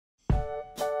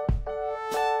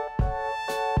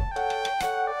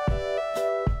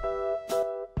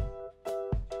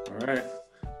All right.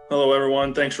 Hello,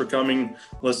 everyone. Thanks for coming.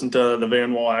 Listen to the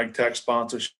Van Wall Ag Tech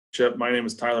sponsorship. My name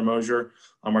is Tyler Mosier.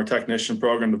 I'm our Technician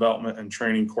Program Development and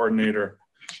Training Coordinator.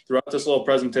 Throughout this little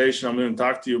presentation, I'm going to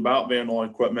talk to you about Van Wall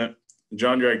equipment, the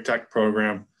John Deere Ag Tech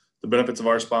program, the benefits of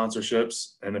our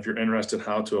sponsorships, and if you're interested,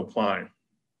 how to apply.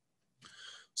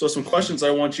 So some questions I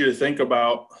want you to think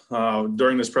about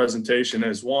during this presentation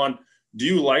is: one, do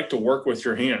you like to work with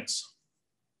your hands?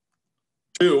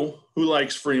 Two, who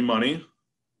likes free money?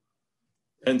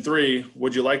 And three,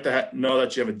 would you like to know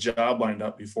that you have a job lined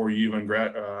up before you even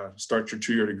start your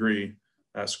two-year degree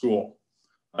at school?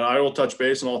 I will touch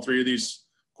base on all three of these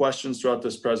questions throughout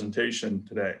this presentation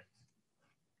today.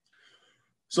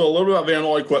 So a little bit about Van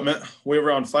Wall equipment. We have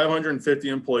around 550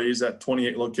 employees at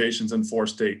 28 locations in 4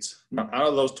 states. Now, out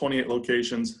of those 28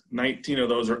 locations, 19 of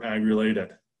those are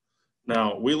ag-related.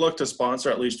 Now, we look to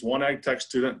sponsor at least one ag tech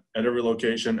student at every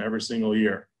location every single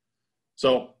year.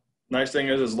 So nice thing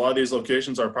is a lot of these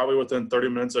locations are probably within 30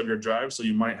 minutes of your drive, so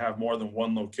you might have more than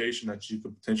one location that you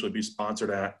could potentially be sponsored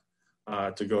at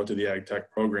to go to the ag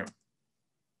tech program.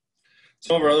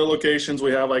 Some of our other locations,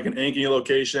 we have like an Ankeny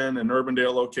location, an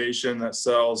Urbandale location that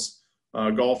sells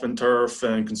golf and turf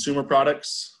and consumer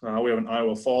products. We have an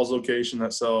Iowa Falls location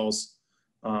that sells,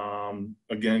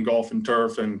 again, golf and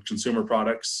turf and consumer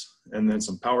products, and then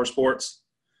some power sports.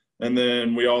 And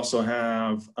then we also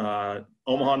have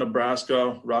Omaha,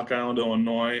 Nebraska, Rock Island,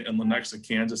 Illinois, and Lenexa,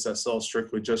 Kansas that sells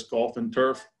strictly just golf and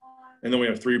turf. And then we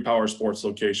have 3 power sports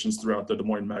locations throughout the Des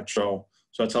Moines Metro.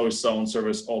 So that's how we sell and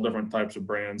service all different types of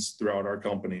brands throughout our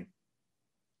company.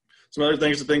 Some other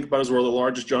things to think about is we're the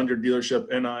largest John Deere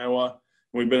dealership in Iowa,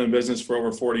 and we've been in business for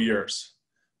over 40 years.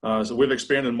 So we've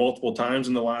expanded multiple times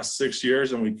in the last 6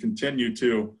 years, and we continue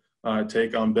to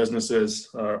take on businesses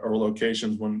or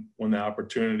locations when the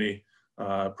opportunity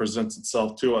presents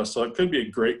itself to us. So it could be a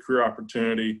great career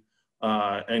opportunity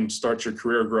and start your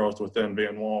career growth within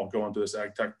Van Wall going to this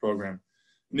ag tech program.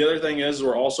 And the other thing is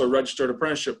we're also a registered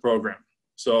apprenticeship program.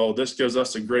 So this gives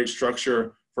us a great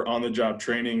structure for on-the-job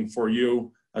training for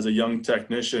you as a young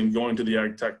technician going to the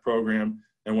ag tech program.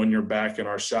 And when you're back in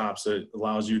our shops, it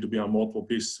allows you to be on multiple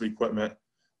pieces of equipment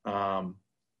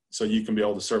so you can be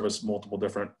able to service multiple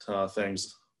different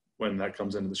things when that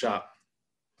comes into the shop.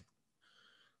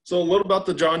 So a little about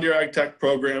the John Deere Ag Tech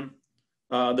program.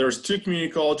 There's 2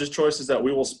 community colleges choices that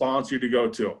we will sponsor you to go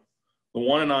to. The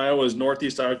one in Iowa is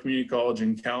Northeast Iowa Community College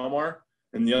in Kalmar,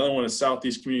 and the other one is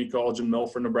Southeast Community College in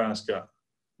Milford, Nebraska.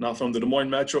 Now from the Des Moines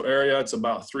metro area, it's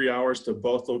about 3 hours to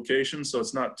both locations, so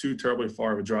it's not too terribly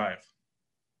far of a drive.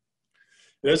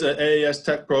 It is an AAS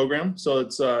Tech program, so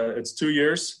it's 2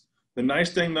 years. The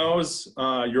nice thing though is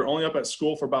you're only up at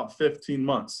school for about 15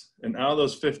 months. And out of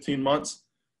those 15 months,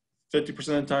 50% of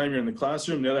the time you're in the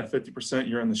classroom, the other 50%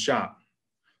 you're in the shop.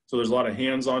 So there's a lot of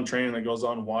hands-on training that goes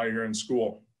on while you're in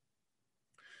school.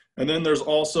 And then there's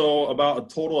also about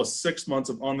a total of 6 months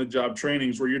of on-the-job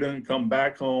trainings where you're going to come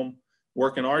back home,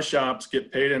 work in our shops,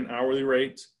 get paid an hourly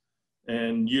rate,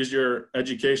 and use your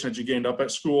education that you gained up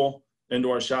at school into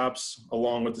our shops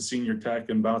along with the senior tech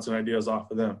and bouncing ideas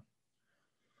off of them.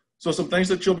 So some things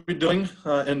that you'll be doing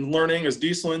and learning is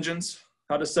diesel engines,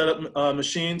 how to set up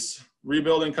machines,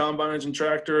 rebuilding combines and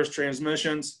tractors,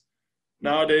 transmissions.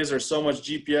 Nowadays, there's so much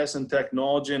GPS and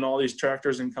technology in all these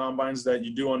tractors and combines that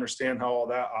you do understand how all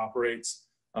that operates.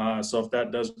 So if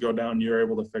that does go down, you're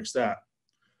able to fix that.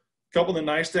 A couple of the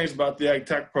nice things about the Ag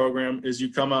Tech program is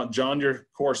you come out John Deere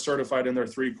core certified in their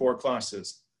 3 core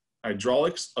classes: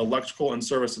 hydraulics, electrical, and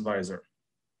service advisor.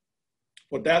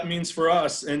 What that means for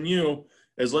us and you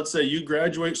is, let's say you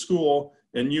graduate school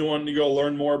and you want to go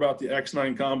learn more about the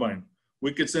X9 combine.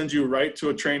 We could send you right to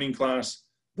a training class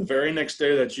the very next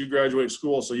day that you graduate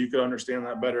school so you could understand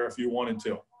that better if you wanted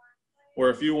to.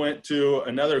 Or if you went to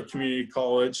another community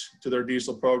college to their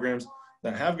diesel programs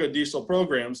that have good diesel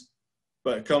programs,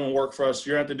 but come and work for us,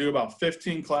 you're going to have to do about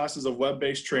 15 classes of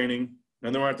web-based training,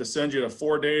 and then we're going to have to send you to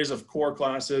 4 days of core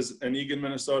classes in Eagan,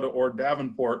 Minnesota or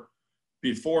Davenport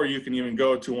before you can even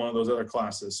go to one of those other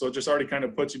classes. So it just already kind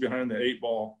of puts you behind the 8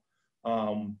 ball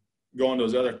going to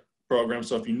those other programs.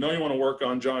 So if you know you want to work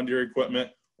on John Deere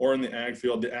equipment or in the ag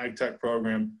field, the Ag Tech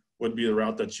program would be the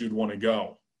route that you'd want to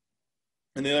go.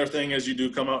 And the other thing is you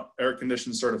do come out air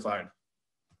conditioned certified.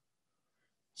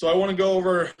 So I want to go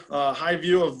over a high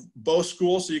view of both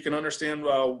schools so you can understand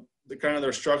the kind of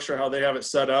their structure, how they have it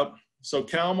set up. So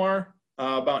Kalmar,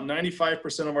 about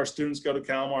 95% of our students go to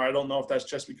Kalmar. I don't know if that's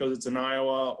just because it's in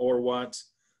Iowa or what,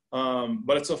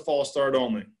 but it's a fall start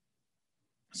only.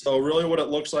 So really what it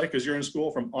looks like is you're in school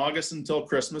from August until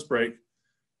Christmas break.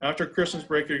 After Christmas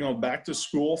break, you're going back to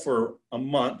school for a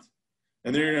month.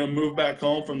 And then you're going to move back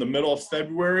home from the middle of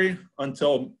February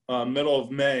until middle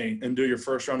of May and do your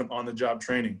first round of on-the-job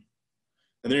training.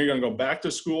 And then you're going to go back to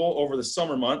school over the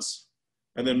summer months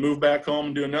and then move back home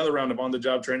and do another round of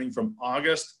on-the-job training from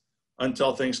August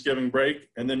until Thanksgiving break.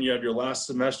 And then you have your last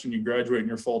semester and you graduate and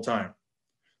you're full-time.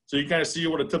 So you kind of see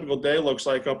what a typical day looks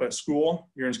like up at school.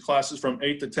 You're in classes from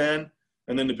 8 to 10.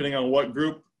 And then depending on what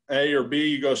group, A or B,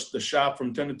 you go to the shop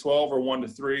from 10 to 12 or 1 to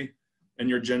 3. And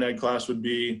your gen ed class would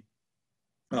be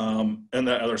in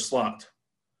that other slot.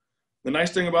 The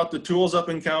nice thing about the tools up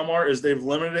in Kalmar is they've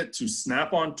limited it to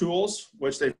snap-on tools,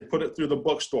 which they put it through the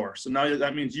bookstore. So now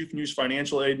that means you can use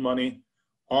financial aid money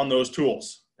on those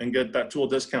tools and get that tool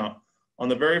discount. On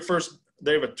the very first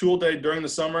day of a tool day during the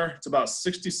summer, it's about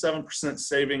 67%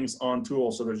 savings on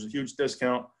tools. So there's a huge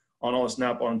discount on all the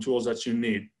snap-on tools that you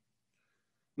need.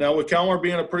 Now with Kalmar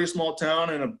being a pretty small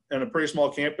town and a pretty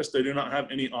small campus, they do not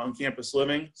have any on-campus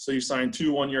living. So you sign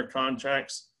 2 one-year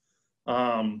contracts.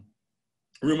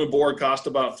 Room and board cost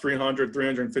about $300,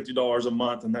 $350 a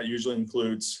month, and that usually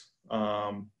includes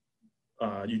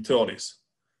utilities.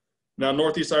 Now,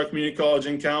 Northeast Iowa Community College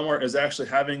in Kalmar is actually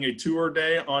having a tour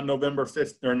day on November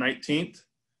 5th or 19th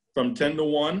from 10 to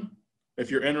 1. If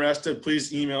you're interested,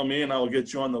 please email me and I will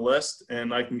get you on the list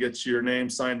and I can get your name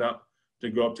signed up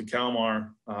to go up to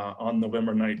Kalmar on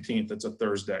November 19th. It's a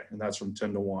Thursday, and that's from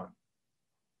 10 to 1.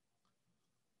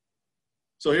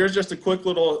 So here's just a quick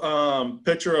little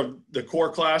picture of the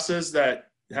core classes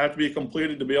that have to be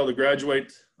completed to be able to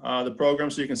graduate the program.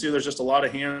 So you can see there's just a lot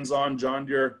of hands-on John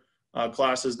Deere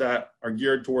classes that are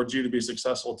geared towards you to be a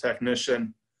successful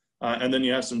technician. And then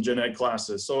you have some gen ed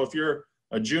classes. So if you're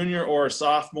a junior or a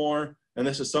sophomore and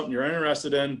this is something you're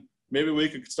interested in, maybe we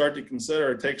could start to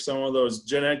consider take some of those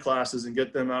gen ed classes and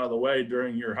get them out of the way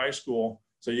during your high school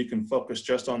so you can focus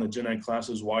just on the gen ed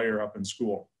classes while you're up in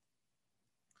school.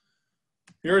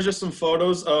 Here are just some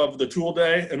photos of the tool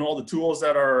day and all the tools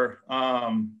that are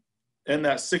in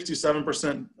that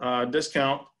 67%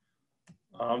 discount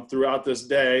throughout this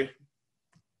day.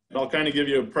 And I'll kind of give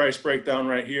you a price breakdown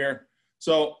right here.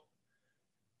 So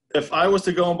if I was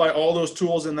to go and buy all those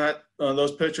tools in that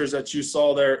those pictures that you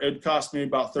saw there, it'd cost me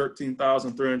about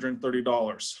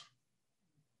 $13,330.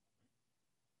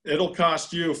 It'll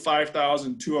cost you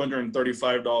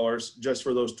 $5,235 just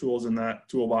for those tools in that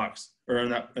toolbox or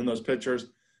in those pictures.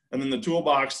 And then the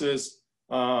toolboxes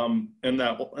in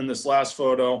this last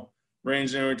photo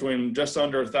range in between just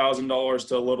under $1,000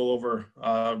 to a little over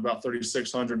about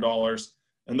 $3,600.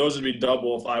 And those would be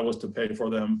double if I was to pay for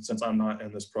them since I'm not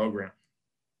in this program.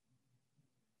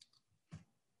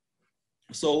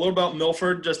 So a little about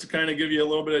Milford, just to kind of give you a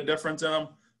little bit of difference in them.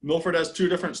 Milford has 2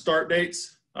 different start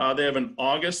dates. They have an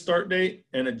August start date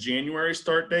and a January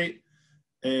start date.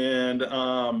 And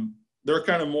they're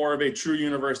kind of more of a true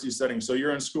university setting. So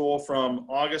you're in school from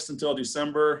August until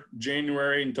December,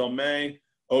 January until May,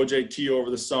 OJT over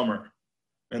the summer.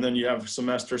 And then you have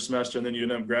semester, and then you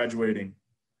end up graduating.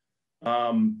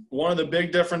 One of the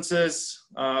big differences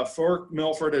for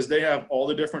Milford is they have all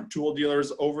the different tool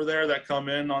dealers over there that come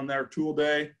in on their tool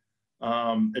day.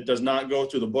 It does not go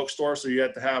through the bookstore, so you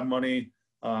have to have money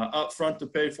up front to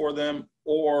pay for them,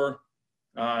 or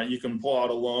you can pull out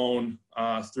a loan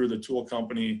through the tool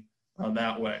company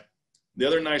that way. The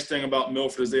other nice thing about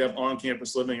Milford is they have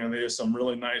on-campus living, and they have some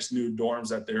really nice new dorms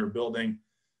that they're building.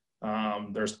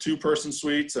 There's 2-person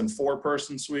suites and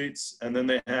 4-person suites, and then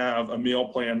they have a meal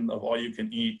plan of all you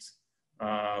can eat,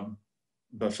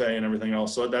 buffet and everything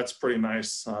else. So that's pretty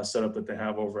nice setup that they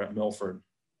have over at Milford.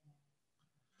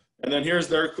 And then here's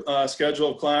their schedule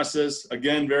of classes.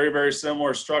 Again, very, very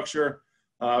similar structure.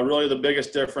 Really the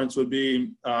biggest difference would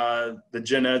be the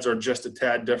gen eds are just a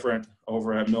tad different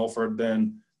over at Milford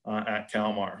than at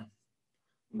Kalmar.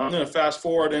 I'm going to fast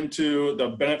forward into the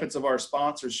benefits of our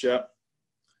sponsorship.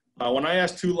 When I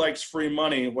asked who likes free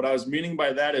money, what I was meaning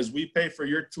by that is we pay for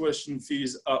your tuition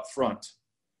fees up front.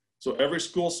 So every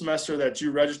school semester that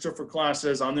you register for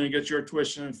classes, I'm going to get your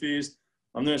tuition and fees.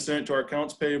 I'm going to send it to our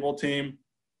accounts payable team,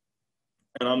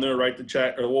 and I'm going to write the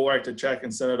check, or we'll write the check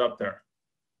and send it up there.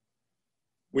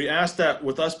 We ask that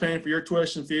with us paying for your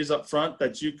tuition fees up front,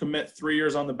 that you commit 3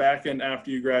 years on the back end after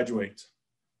you graduate.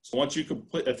 So once you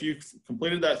complete, if you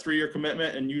completed that 3-year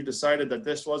commitment and you decided that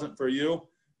this wasn't for you,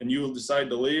 and you decide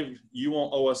to leave, you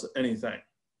won't owe us anything.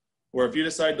 Or if you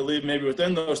decide to leave maybe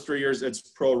within those 3 years, it's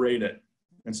prorated.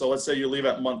 And so let's say you leave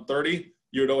at month 30,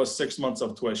 you would owe us 6 months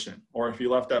of tuition. Or if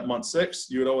you left at month 6,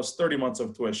 you would owe us 30 months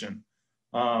of tuition.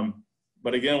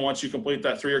 But again, once you complete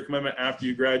that 3-year commitment after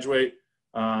you graduate,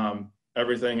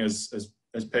 everything is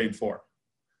paid for.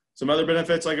 Some other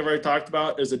benefits, like I've already talked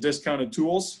about, is the discounted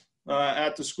tools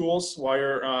at the schools while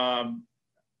you're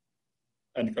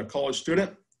a college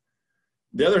student.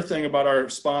 The other thing about our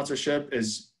sponsorship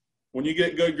is when you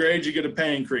get good grades, you get a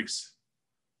pay increase.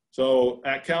 So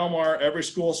at Kalmar, every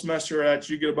school semester that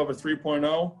you get above a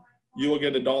 3.0, you will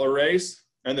get $1 raise.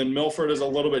 And then Milford is a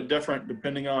little bit different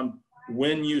depending on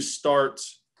when you start.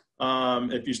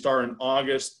 If you start in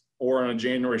August or on a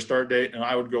January start date, and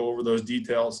I would go over those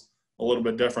details a little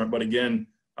bit different. But again,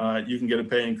 you can get a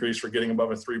pay increase for getting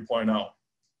above a 3.0.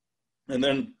 And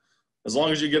then as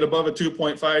long as you get above a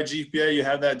 2.5 GPA, you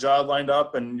have that job lined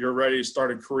up and you're ready to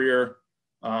start a career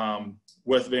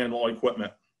with Van Wall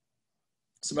equipment.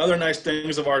 Some other nice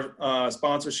things of our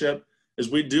sponsorship is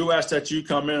we do ask that you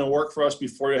come in and work for us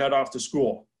before you head off to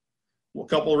school. Well, a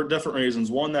couple of different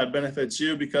reasons. One, that benefits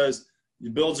you because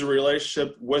it builds a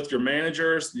relationship with your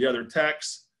managers, the other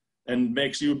techs, and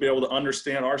makes you be able to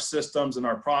understand our systems and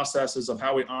our processes of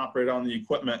how we operate on the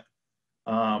equipment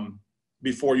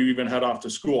before you even head off to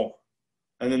school.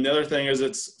 And then the other thing is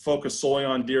it's focused solely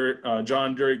on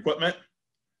John Deere equipment.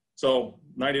 So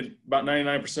about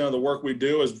 99% of the work we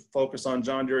do is focused on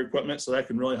John Deere equipment. So that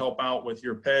can really help out with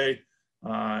your pay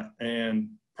and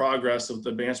progress of the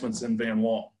advancements in Van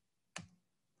Wall.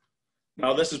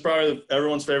 Now, this is probably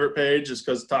everyone's favorite page just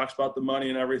because it talks about the money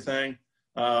and everything.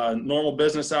 Normal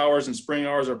business hours and spring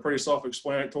hours are pretty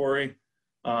self-explanatory,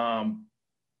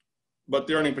 but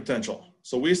the earning potential.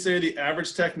 So we say the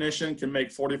average technician can make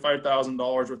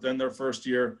 $45,000 within their first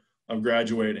year of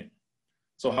graduating.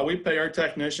 So how we pay our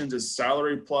technicians is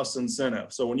salary plus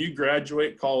incentive. So when you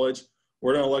graduate college,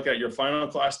 we're going to look at your final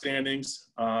class standings,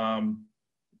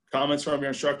 comments from your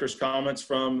instructors, comments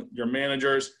from your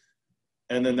managers,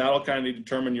 and then that'll kind of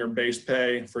determine your base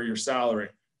pay for your salary,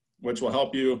 which will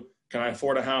help you. Can I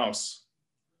afford a house?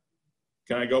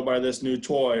 Can I go buy this new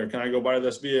toy, or can I go buy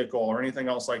this vehicle, or anything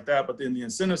else like that? But then the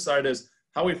incentive side is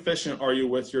how efficient are you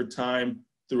with your time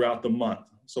throughout the month?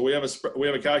 So we have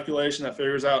a calculation that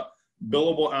figures out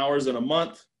billable hours in a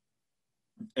month.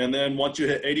 And then once you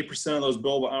hit 80% of those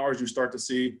billable hours, you start to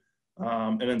see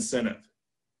an incentive.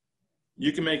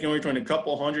 You can make anywhere between a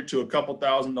couple hundred to a couple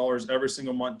 $1,000s every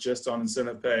single month just on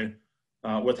incentive pay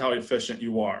with how efficient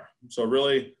you are. So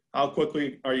really, how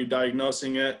quickly are you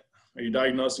diagnosing it? Are you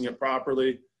diagnosing it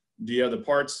properly? Do you have the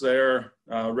parts there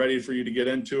ready for you to get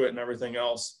into it and everything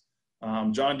else?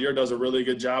 John Deere does a really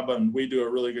good job, and we do a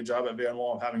really good job at Van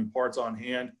Wall of having parts on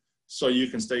hand so you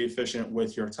can stay efficient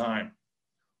with your time.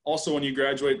 Also, when you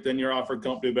graduate, then you're offered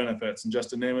company benefits. And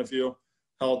just to name a few,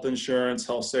 health insurance,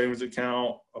 health savings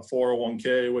account, a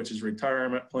 401k, which is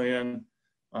retirement plan.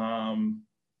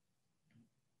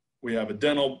 We have a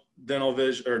dental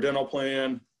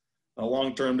plan, a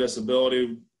long-term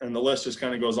disability, and the list just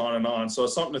kind of goes on and on. So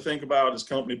it's something to think about is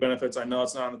company benefits. I know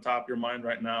it's not on the top of your mind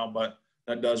right now, but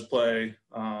that does play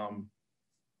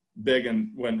big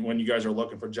when you guys are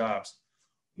looking for jobs.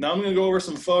 Now I'm going to go over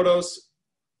some photos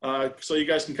so you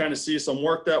guys can kind of see some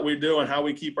work that we do and how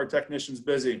we keep our technicians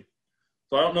busy.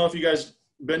 So I don't know if you guys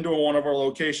been to one of our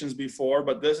locations before,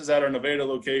 but this is at our Nevada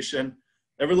location.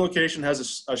 Every location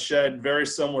has a shed very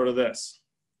similar to this.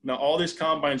 Now all these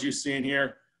combines you see in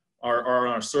here are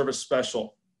on our service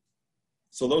special.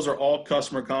 So those are all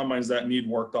customer combines that need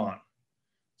worked on.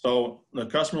 So the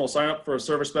customer will sign up for a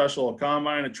service special, a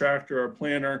combine, a tractor, a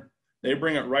planter. They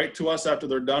bring it right to us after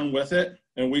they're done with it,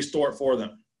 and we store it for them.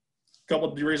 A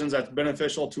couple of reasons that's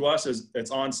beneficial to us is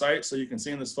it's on site. So you can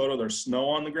see in this photo, there's snow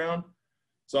on the ground.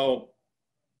 So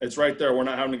it's right there. We're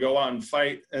not having to go out and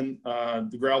fight in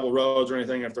the gravel roads or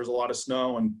anything. If there's a lot of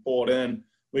snow and pull it in,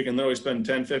 we can literally spend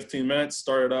 10, 15 minutes,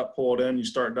 start it up, pull it in, you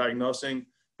start diagnosing,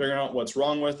 figuring out what's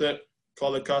wrong with it,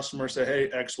 call the customer, say, hey,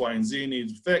 X, Y, and Z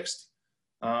needs fixed.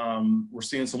 We're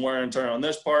seeing some wear and tear on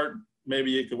this part.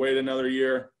 Maybe you could wait another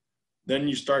year. Then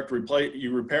you start to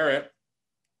repair it.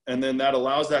 And then that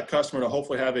allows that customer to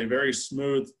hopefully have a very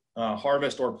smooth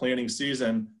harvest or planting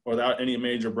season without any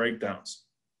major breakdowns.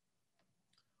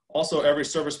 Also, every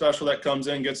service special that comes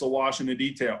in gets a wash and a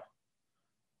detail.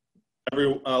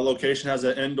 Every location has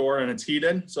an indoor and it's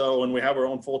heated. So when we have our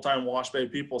own full-time wash bay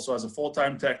people, so as a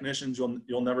full-time technician,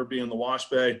 you'll never be in the wash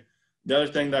bay. The other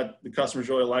thing that the customers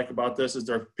really like about this is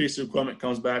their piece of equipment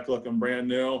comes back looking brand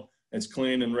new. It's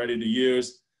clean and ready to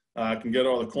use. Can get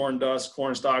all the corn dust,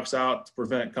 corn stalks out to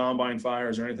prevent combine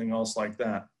fires or anything else like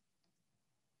that.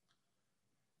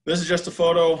 This is just a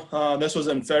photo. This was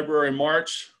in February,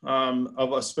 March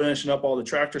of us finishing up all the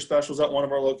tractor specials at one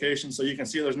of our locations. So you can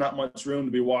see there's not much room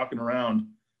to be walking around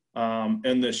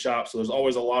in this shop. So there's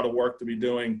always a lot of work to be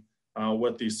doing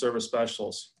with these service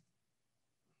specials.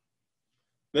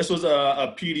 This was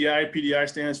a PDI. PDI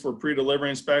stands for pre-delivery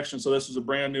inspection. So this was a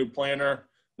brand new planter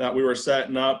that we were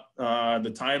setting up,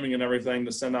 the timing and everything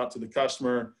to send out to the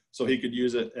customer so he could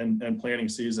use it in planting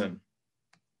season.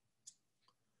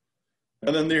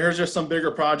 And then here's just some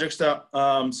bigger projects that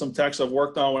some techs have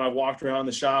worked on when I've walked around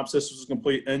the shops. This was a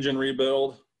complete engine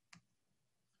rebuild.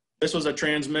 This was a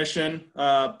transmission,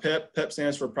 PIP. PIP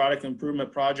stands for Product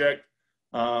Improvement Project.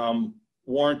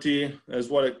 Warranty is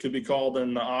what it could be called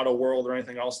in the auto world or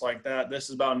anything else like that. This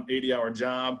is about an 80-hour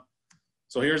job.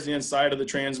 So here's the inside of the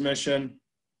transmission.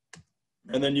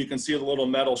 And then you can see the little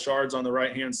metal shards on the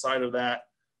right-hand side of that.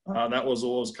 That was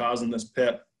what was causing this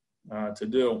PIP to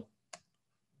do.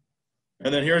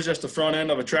 And then here's just the front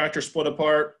end of a tractor split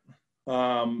apart.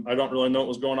 I don't really know what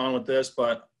was going on with this,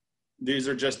 but these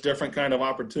are just different kind of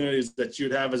opportunities that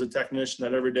you'd have as a technician,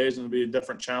 that every day is going to be a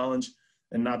different challenge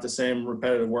and not the same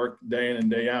repetitive work day in and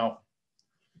day out.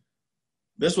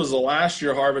 This was the last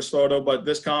year harvest photo, but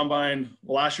this combine,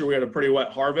 last year we had a pretty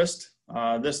wet harvest.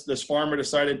 This farmer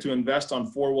decided to invest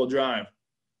on 4-wheel drive.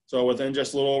 So within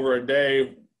just a little over a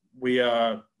day, we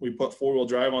put 4-wheel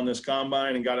drive on this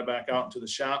combine and got it back out into the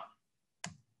shop.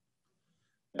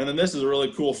 And then this is a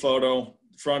really cool photo.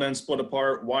 Front end split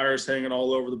apart, wires hanging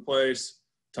all over the place,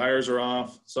 tires are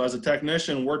off. So as a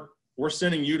technician, we're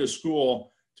sending you to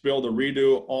school to be able to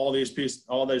redo all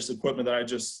this equipment that I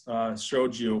just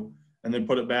showed you, and then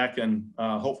put it back, and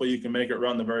hopefully you can make it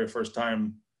run the very first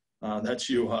time that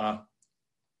you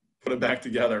put it baad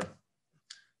together.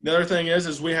 The other thing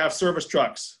is we have service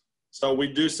trucks. So we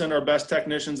do send our best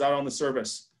technicians out on the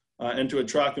service into a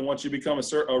truck, and once you become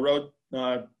a road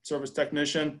service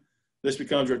technician, this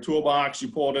becomes your toolbox. You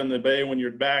pull it in the bay when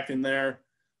you're back in there.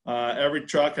 Every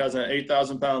truck has an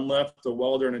 8,000-pound lift, a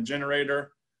welder, and a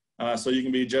generator. So you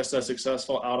can be just as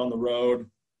successful out on the road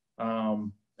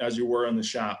as you were in the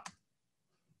shop.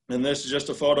 And this is just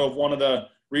a photo of one of the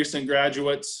recent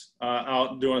graduates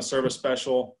out doing a service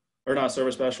special, or not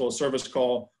service special, a service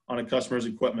call on a customer's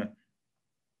equipment.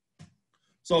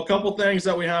 So a couple things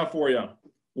that we have for you.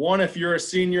 One, if you're a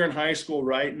senior in high school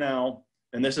right now,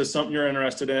 and this is something you're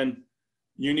interested in,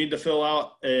 you need to fill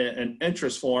out an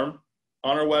interest form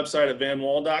on our website at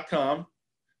vanwall.com.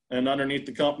 And underneath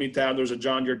the company tab, there's a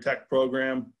John Deere Tech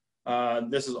program.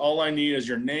 This is all I need is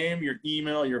your name, your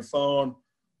email, your phone,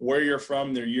 where you're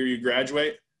from, the year you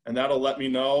graduate, and that'll let me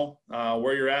know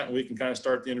where you're at, and we can kind of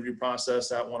start the interview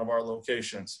process at one of our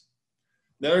locations.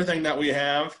 The other thing that we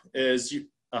have is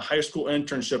a high school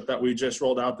internship that we just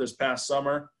rolled out this past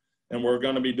summer, and we're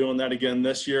going to be doing that again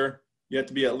this year. You have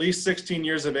to be at least 16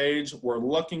 years of age. We're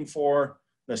looking for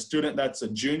the student that's a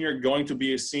junior going to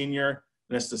be a senior,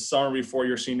 and it's the summer before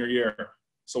your senior year.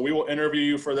 So we will interview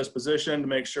you for this position to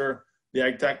make sure the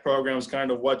Ag Tech program is kind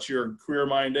of what your career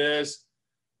mind is.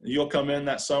 You'll come in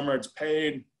that summer, it's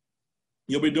paid.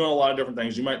 You'll be doing a lot of different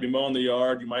things. You might be mowing the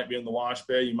yard, you might be in the wash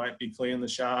bay, you might be cleaning the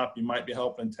shop, you might be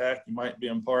helping tech, you might be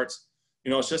in parts. You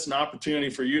know, it's just an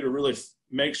opportunity for you to really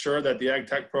make sure that the Ag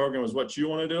Tech program is what you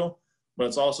want to do, but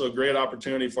it's also a great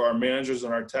opportunity for our managers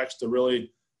and our techs to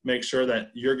really make sure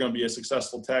that you're going to be a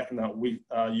successful tech and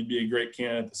that you'd be a great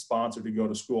candidate to sponsor to go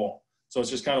to school. So it's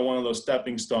just kind of one of those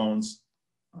stepping stones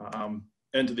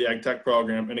into the Ag Tech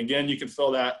program. And again, you can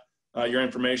fill that your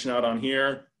information out on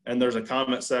here, and there's a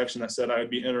comment section that said I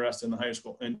would be interested in the high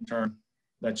school intern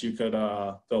that you could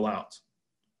fill out.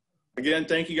 Again,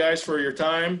 thank you guys for your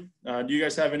time. Do you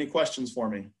guys have any questions for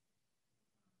me?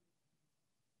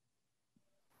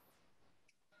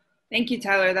 Thank you,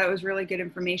 Tyler. That was really good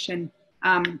information.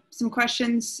 Some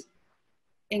questions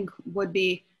would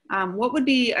be, what would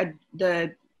be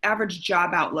the average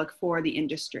job outlook for the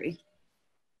industry?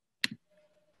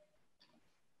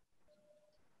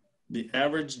 The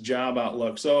average job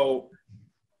outlook. So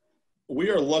we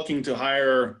are looking to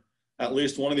hire at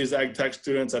least one of these Ag Tech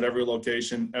students at every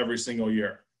location every single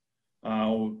year.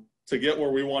 To get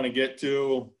where we want to get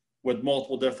to with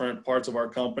multiple different parts of our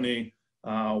company,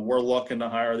 we're looking to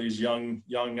hire these young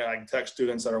Ag Tech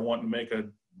students that are wanting to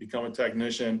become a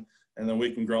technician, and then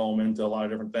we can grow them into a lot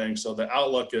of different things. So the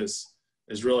outlook is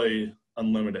really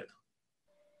unlimited.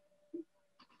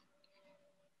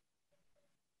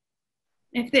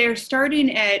 If they're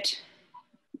starting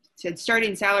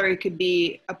starting salary could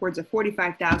be upwards of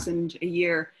 $45,000 a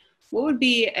year, what would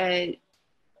be a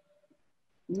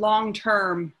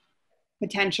long-term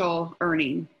potential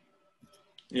earning?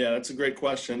 Yeah, that's a great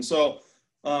question. So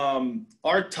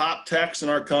our top techs in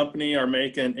our company are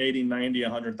making $80,000,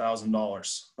 $90,000,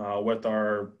 $100,000 with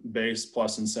our base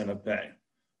plus incentive pay.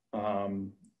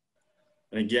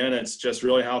 And again, it's just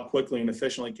really how quickly and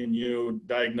efficiently can you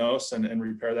diagnose and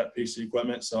repair that piece of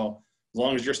equipment. So as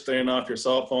long as you're staying off your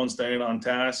cell phone, staying on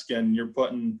task, and you're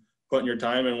putting your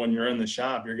time in when you're in the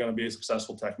shop, you're going to be a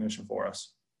successful technician for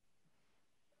us.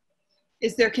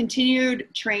 Is there continued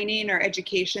training or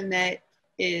education that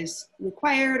is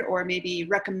required or maybe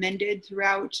recommended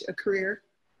throughout a career?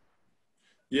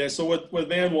 Yeah, so with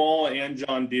Van Wall and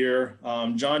John Deere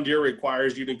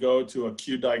requires you to go to a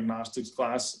Q diagnostics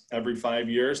class every 5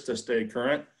 years to stay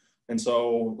current. And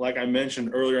so, like I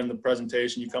mentioned earlier in the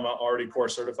presentation, you come out already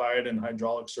course certified in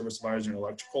hydraulic, service advisor, and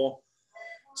electrical.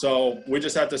 So we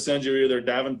just have to send you either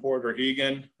Davenport or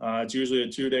Egan. It's usually a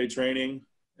 2-day training,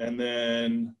 and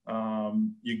then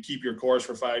you keep your course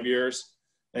for 5 years.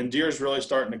 And Deere's really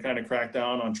starting to kind of crack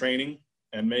down on training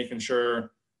and making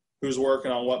sure who's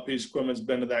working on what piece of equipment's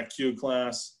been to that Q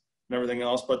class and everything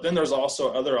else. But then there's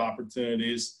also other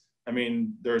opportunities. I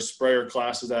mean, there's sprayer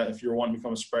classes that if you're wanting to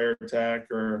become a sprayer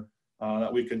tech or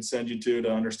that we could send you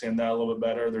to understand that a little bit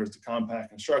better. There's the compact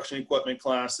construction equipment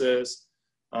classes.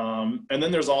 And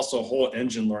then there's also a whole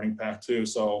engine learning path too.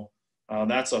 So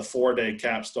that's a 4-day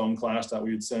capstone class that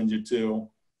we would send you to.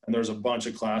 And there's a bunch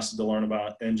of classes to learn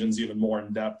about engines even more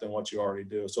in depth than what you already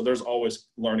do. So there's always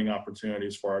learning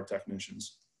opportunities for our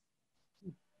technicians.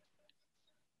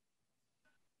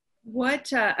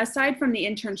 What, aside from the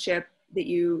internship that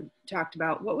you talked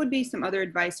about, what would be some other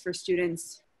advice for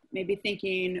students, maybe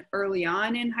thinking early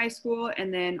on in high school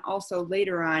and then also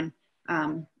later on,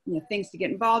 you know, things to get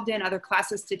involved in, other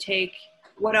classes to take?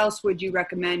 What else would you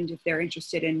recommend if they're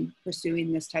interested in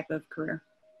pursuing this type of career?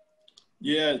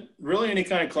 Yeah, really any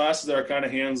kind of classes that are kind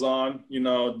of hands-on. You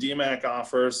know, DMAC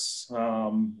offers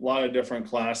a lot of different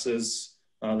classes.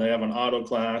 They have an auto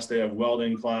class, they have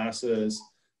welding classes.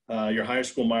 Your high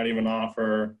school might even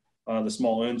offer the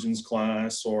small engines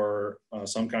class or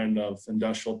some kind of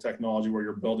industrial technology where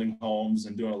you're building homes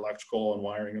and doing electrical and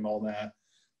wiring and all that.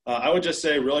 I would just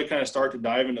say really kind of start to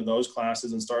dive into those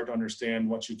classes and start to understand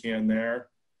what you can there.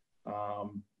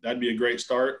 That'd be a great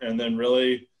start. And then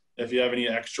really, if you have any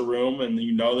extra room and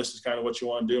you know this is kind of what you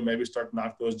want to do, maybe start to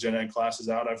knock those gen ed classes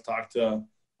out. I've talked to,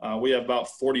 we have about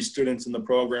 40 students in the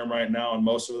program right now, and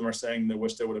most of them are saying they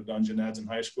wish they would have done gen eds in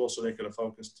high school so they could have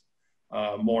focused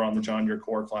more on the John Deere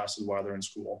core classes while they're in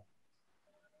school.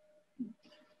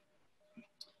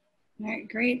 All right,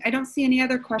 great. I don't see any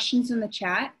other questions in the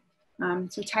chat.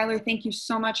 So Tyler, thank you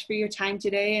so much for your time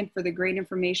today and for the great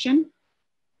information.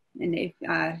 And if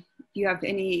you have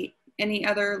any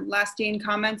other lasting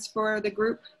comments for the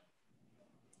group?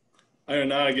 I don't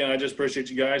know. Again, I just appreciate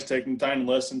you guys taking time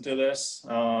to listen to this.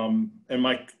 And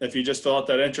if you just fill out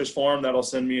that interest form, that'll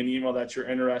send me an email that you're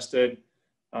interested.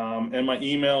 And my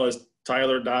email is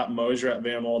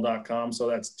tyler.mosier@vanwall.com. So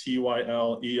that's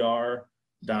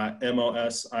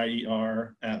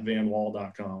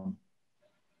tyler.mosier@vanwall.com.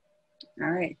 All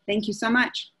right. Thank you so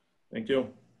much. Thank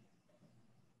you.